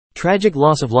Tragic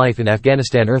loss of life in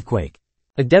Afghanistan earthquake.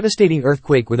 A devastating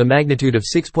earthquake with a magnitude of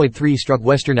 6.3 struck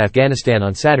western Afghanistan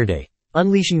on Saturday,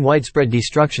 unleashing widespread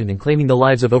destruction and claiming the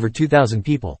lives of over 2,000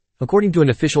 people, according to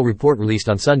an official report released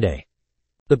on Sunday.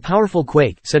 The powerful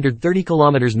quake, centered 30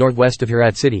 kilometers northwest of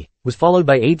Herat city, was followed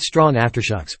by 8 strong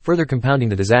aftershocks, further compounding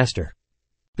the disaster.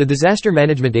 The Disaster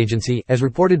Management Agency, as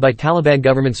reported by Taliban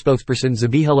government spokesperson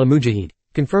Zabihullah Mujahid,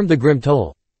 confirmed the grim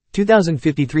toll.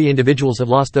 2,053 individuals have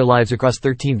lost their lives across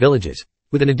 13 villages,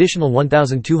 with an additional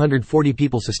 1,240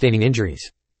 people sustaining injuries.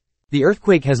 The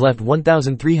earthquake has left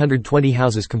 1,320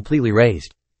 houses completely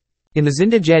razed. In the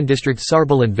Zindajan district's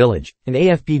Sarbaland village, an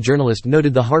AFP journalist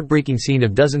noted the heartbreaking scene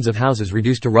of dozens of houses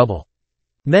reduced to rubble.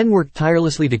 Men worked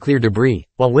tirelessly to clear debris,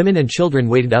 while women and children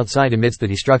waited outside amidst the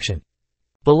destruction.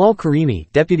 Bilal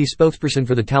Karimi, deputy spokesperson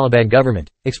for the Taliban government,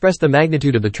 expressed the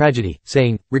magnitude of the tragedy,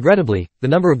 saying, "Regrettably, the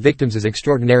number of victims is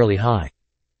extraordinarily high.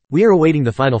 We are awaiting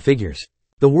the final figures."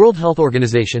 The World Health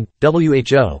Organization,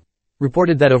 WHO,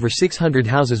 reported that over 600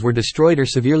 houses were destroyed or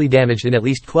severely damaged in at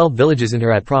least 12 villages in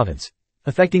Herat province,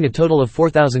 affecting a total of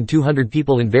 4,200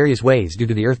 people in various ways due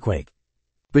to the earthquake.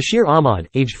 Bashir Ahmad,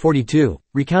 aged 42,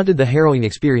 recounted the harrowing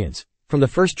experience. From the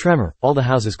first tremor, all the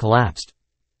houses collapsed.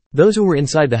 Those who were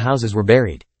inside the houses were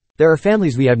buried. There are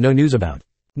families we have no news about.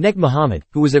 Nek Muhammad,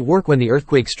 who was at work when the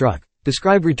earthquake struck,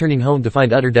 described returning home to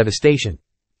find utter devastation.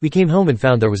 "We came home and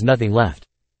found there was nothing left.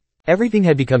 Everything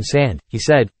had become sand," he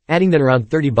said, adding that around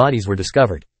 30 bodies were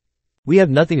discovered. "We have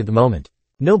nothing at the moment.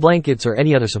 No blankets or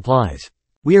any other supplies.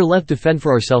 We are left to fend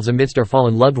for ourselves amidst our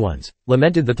fallen loved ones,"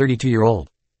 lamented the 32-year-old.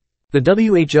 The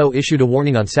WHO issued a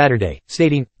warning on Saturday,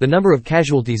 stating, "The number of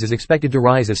casualties is expected to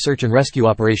rise as search and rescue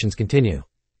operations continue."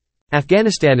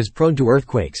 Afghanistan is prone to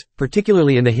earthquakes,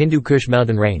 particularly in the Hindu Kush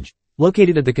mountain range,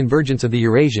 located at the convergence of the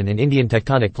Eurasian and Indian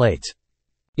tectonic plates.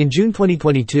 In June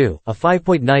 2022, a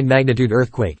 5.9 magnitude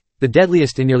earthquake, the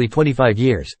deadliest in nearly 25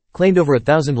 years, claimed over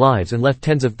 1,000 lives and left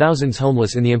tens of thousands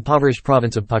homeless in the impoverished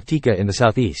province of Paktika in the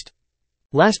southeast.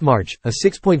 Last March, a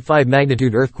 6.5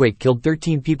 magnitude earthquake killed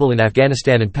 13 people in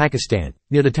Afghanistan and Pakistan,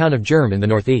 near the town of Jurm in the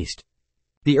northeast.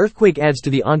 The earthquake adds to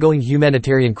the ongoing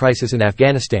humanitarian crisis in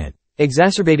Afghanistan,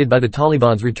 exacerbated by the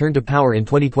Taliban's return to power in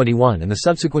 2021 and the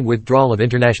subsequent withdrawal of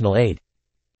international aid.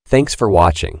 Thanks for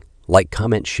watching. Like,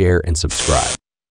 comment, share, and subscribe.